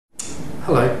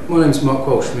Hello, my name is Mark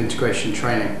Walsh from Integration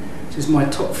Training. This is my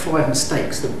top 5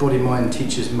 mistakes that body-mind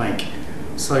teachers make.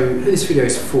 So who this video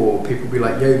is for, people will be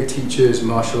like yoga teachers,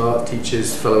 martial art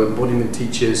teachers, fellow embodiment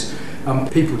teachers,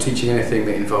 people teaching anything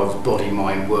that involves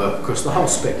body-mind work across the whole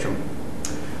spectrum.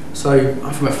 So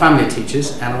I'm from a family of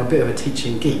teachers and I'm a bit of a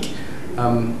teaching geek.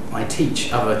 I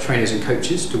teach other trainers and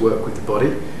coaches to work with the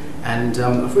body, and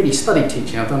I've really studied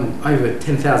teaching. I've done over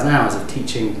 10,000 hours of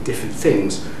teaching different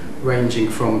things, ranging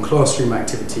from classroom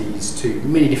activities to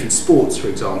many different sports, for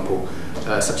example,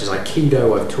 such as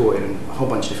aikido. I've taught in a whole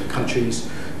bunch of different countries,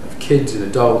 of kids and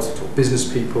adults. I've taught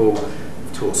business people,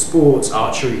 I've taught sports,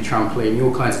 archery, trampoline,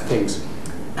 all kinds of things.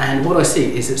 And what I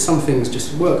see is that some things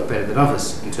just work better than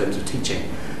others in terms of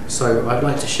teaching. So I'd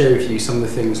like to share with you some of the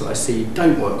things that I see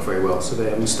don't work very well, so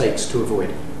they are mistakes to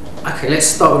avoid. Okay, let's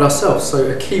start with ourselves. So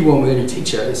a key one with any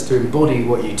teacher is to embody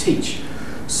what you teach.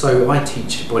 So I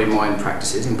teach body-mind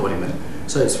practices, embodiment.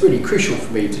 So it's really crucial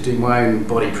for me to do my own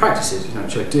body practices,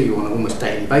 which I do on an almost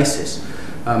daily basis.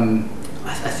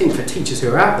 I think for teachers who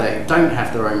are out there who don't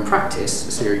have their own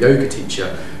practice, so you're a yoga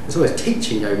teacher, as well as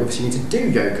teaching yoga, obviously you need to do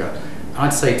yoga.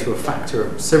 I'd say to a factor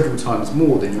of several times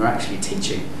more than you're actually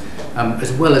teaching,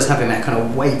 as well as having that kind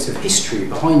of weight of history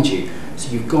behind you.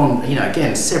 So you've gone,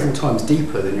 again, several times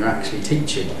deeper than you're actually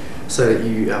teaching, so that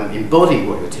you embody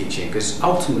what you're teaching, because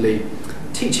ultimately,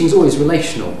 teaching is always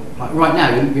relational. Like right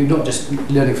now, you're not just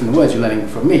learning from the words, you're learning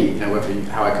from me,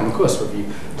 how I come across, whether you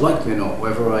like me or not,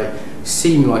 whether I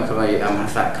seem like I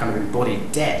have that kind of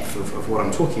embodied depth of what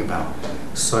I'm talking about.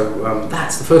 So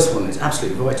that's the first one, it's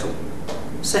absolutely vital.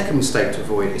 Second mistake to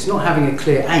avoid is not having a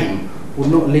clear aim or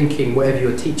not linking whatever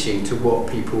you're teaching to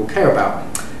what people care about.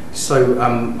 So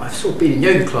I've sort of been in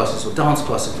yoga classes or dance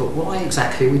classes and thought, why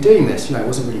exactly are we doing this? It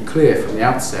wasn't really clear from the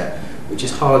outset, which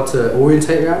is hard to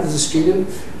orientate around as a student.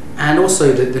 And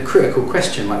also the critical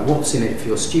question, like what's in it for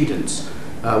your students?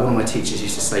 One of my teachers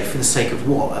used to say, for the sake of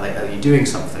what are you doing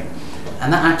something?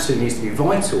 And that absolutely needs to be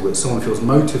vital, that someone feels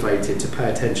motivated to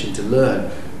pay attention, to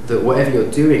learn, that whatever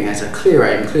you're doing has a clear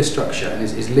aim, clear structure, and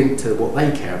is linked to what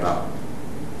they care about.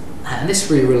 And this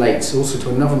really relates also to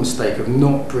another mistake of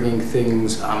not bringing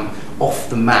things off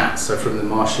the mat, so from the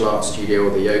martial arts studio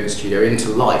or the yoga studio into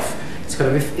life. It's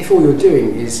kind of, if all you're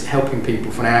doing is helping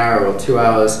people for an hour or 2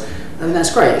 hours, then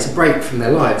that's great, it's a break from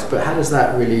their lives, but how does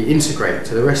that really integrate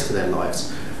to the rest of their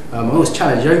lives? I always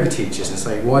challenge yoga teachers and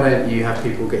say, why don't you have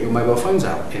people get your mobile phones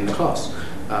out in the class?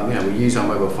 We use our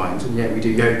mobile phones, and yet we do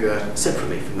yoga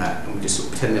separately from that, and we just sort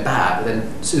of pretend they're bad, but then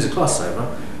as soon as the class is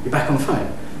over, you're back on the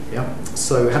phone.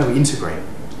 So how do we integrate?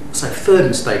 So third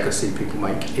mistake I see people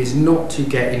make is not to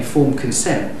get informed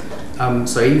consent.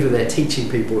 So either they're teaching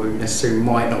people who necessarily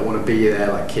might not want to be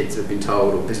there, like kids have been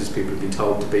told or business people have been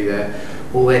told to be there,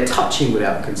 or they're touching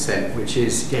without consent, which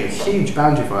is a huge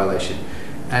boundary violation.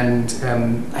 And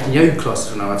in yoga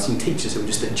classes now, I've seen teachers who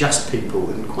just adjust people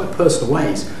in quite personal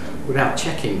ways without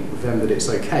checking with them that it's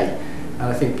okay. And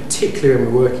I think particularly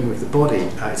when we're working with the body,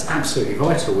 it's absolutely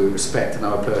vital we respect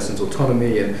another person's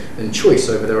autonomy and choice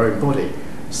over their own body.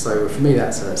 So for me,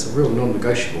 that's a real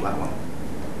non-negotiable, that one.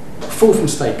 Fourth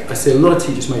mistake I see a lot of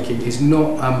teachers making is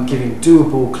not giving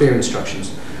doable, clear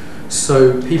instructions.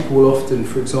 So people will often,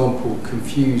 for example,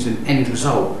 confuse an end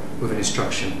result with an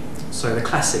instruction. So the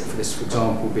classic for this, for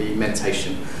example, would be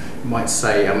meditation. You might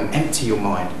say, empty your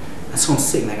mind. And someone's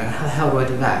sitting there going, how the hell do I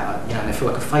do that? And they feel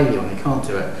like a failure and they can't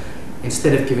do it.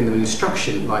 Instead of giving them an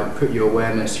instruction, like put your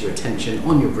awareness, your attention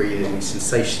on your breathing, the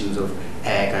sensations of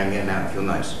air going in and out of your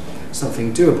nose.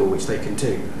 Something doable which they can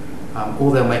do.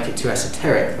 Or they'll make it too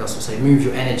esoteric. They'll sort of say, move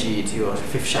your energy to your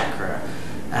 5th chakra.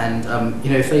 And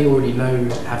if they already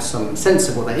have some sense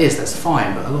of what that is, that's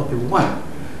fine, but a lot of people won't.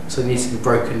 So it needs to be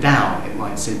broken down. It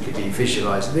might simply be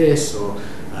visualize this or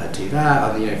do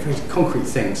that, or very concrete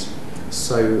things.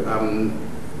 So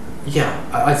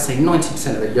I'd say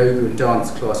 90% of the yoga and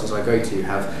dance classes I go to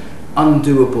have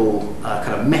undoable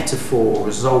kind of metaphor or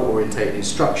result-orientated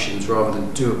instructions rather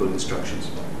than doable instructions.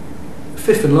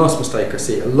 Fifth and last mistake I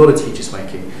see a lot of teachers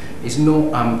making is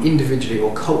not individually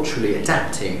or culturally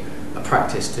adapting a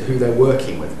practice to who they're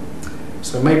working with.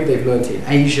 So maybe they've learnt it in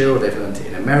Asia, or they've learnt it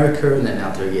in America and they're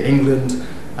now doing it in England,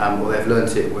 or they've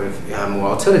learnt it with a more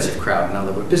alternative crowd and now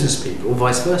they're with business people, or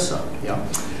vice versa.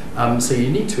 So you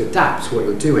need to adapt to what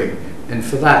you're doing, and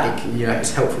for that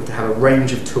it's helpful to have a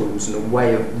range of tools and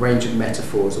a range of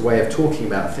metaphors, a way of talking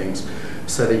about things,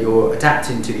 so that you're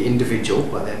adapting to the individual,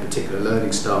 like their particular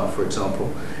learning style, for example,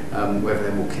 whether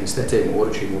they're more kinesthetic, more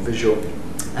auditory, more visual,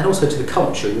 and also to the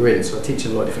culture you're in. So I teach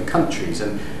in a lot of different countries,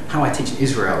 and how I teach in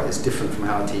Israel is different from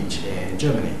how I teach in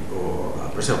Germany or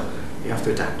Brazil. You have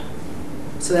to adapt.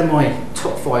 So they're my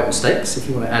top 5 mistakes. If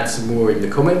you want to add some more in the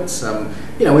comments,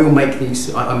 we all make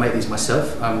these. I make these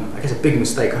myself. I guess a big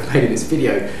mistake I've made in this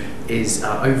video is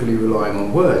overly relying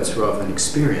on words rather than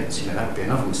experience. That would be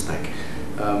another mistake.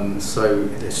 So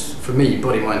for me,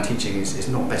 body-mind teaching is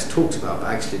not best talked about, but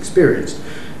actually experienced.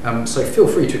 So feel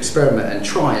free to experiment and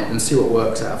try it and see what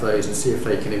works out of those and see if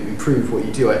they can improve what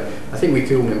you do. I think we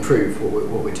can all improve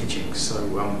what we're teaching. So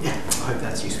yeah, I hope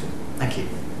that's useful. Thank you.